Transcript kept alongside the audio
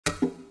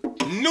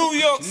New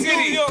York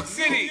City.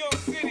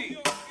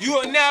 You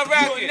are now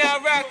rocking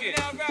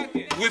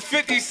with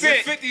 50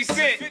 Cent.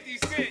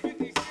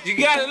 You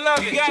gotta love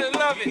it.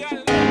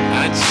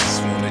 I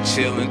just wanna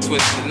chill and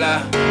twist the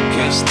lie.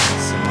 Catch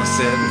this in my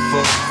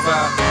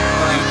 745.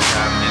 You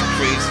drive me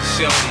crazy,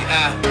 shorty. I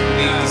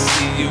need to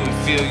see you and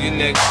feel you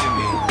next to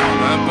me.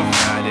 I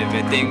provide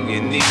everything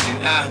you need,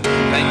 and I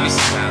like you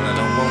smile. I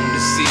don't want to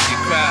see you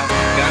cry.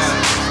 Got some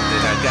questions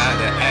that I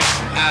gotta ask,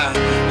 and I hope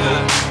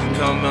you can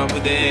come up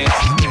with the answer.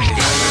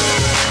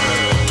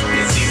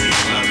 It's easy to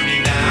love me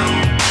now.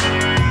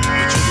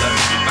 Would you love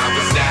me if I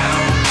was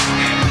down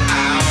and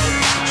out?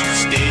 Would you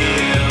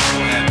still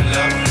have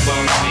love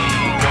for me,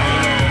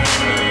 girl?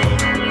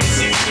 It's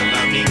easy to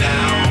love me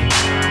now.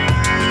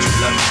 Would you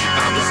love me if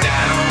I was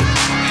down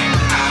and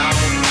out?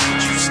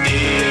 Would you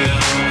still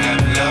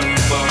have love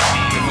for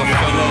me? If I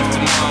fell off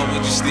tomorrow,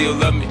 would you still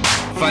love me?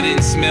 If I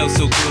didn't smell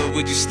so good,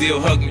 would you still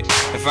hug me?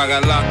 If I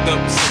got locked up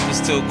in sentence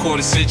till a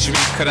quarter century,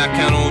 could I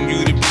count on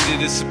you to be there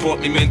to support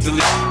me mentally?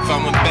 If I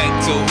went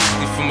back to a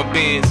weekly for my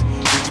bands,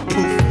 would you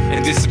poof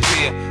and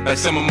disappear like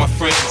some of my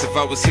friends? If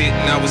I was hit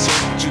and I was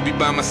hurt, would you be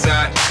by my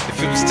side? If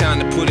it was time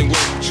to put in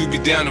work, would you be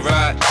down to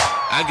ride?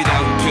 I get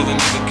out and peel a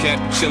nigga cap,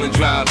 chill and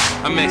drive.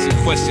 I'm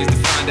asking questions to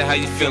find out how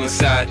you feel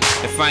inside.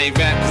 If I ain't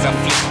rap cause I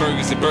flip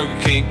burgers at Burger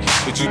King,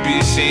 would you be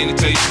ashamed to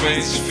tell your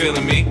friends you're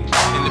feeling me?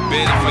 In the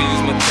bed, if I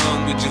use my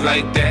tongue, would you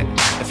like that?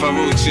 If I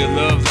wrote you a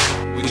love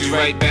letter, would you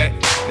write back?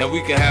 Now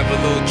we can have a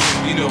little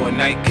trip, you know, a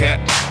nightcap,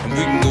 and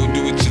we can go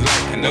do what you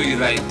like. I know you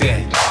like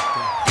that.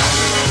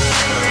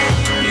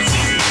 It's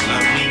easy to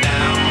love me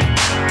now.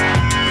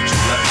 Would you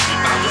love me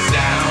if I was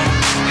down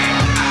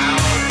and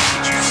out?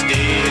 Would you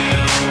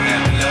still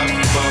have love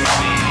for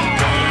me,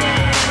 girl?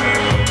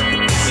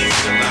 It's easy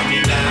to love me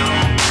now.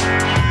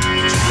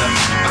 Would you love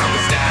me if I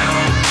was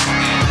down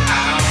and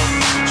out?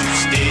 Would you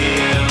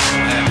still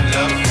have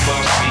love for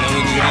me? Now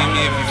would you leave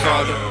me if your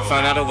father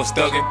found out I was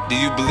thugging? Do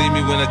you believe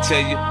me when I tell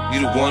you, you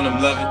the one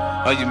I'm loving?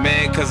 Are you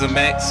mad cause I'm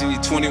asking you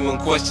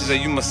 21 questions? Are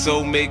you my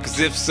soulmate?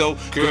 Cause if so,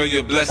 girl, you're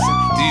a blessing.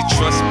 Do you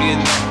trust me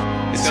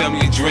enough to tell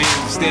me your dreams?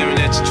 I'm staring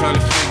at you trying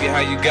to figure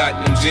how you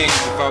got them jeans.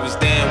 If I was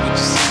down, would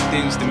you see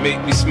things to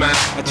make me smile?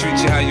 I treat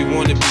you how you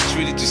wanna be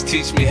treated, just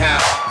teach me how.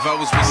 If I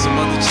was with some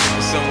other chick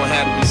or someone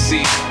happened to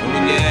see, and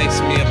when you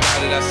asked me about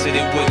it, I said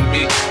it wasn't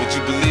me. Would you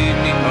believe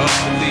me or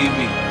believe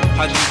me?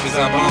 How deep is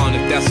our bond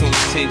if that's all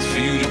it takes for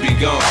you to be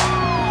gone?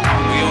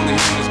 We only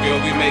humans, girl,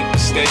 we make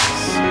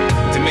mistakes.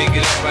 To make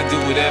it up, I do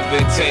whatever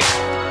it takes.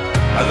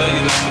 I love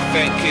you like a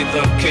fat kid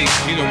love cake.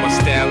 You know my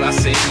style, I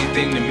say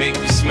anything to make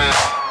you smile.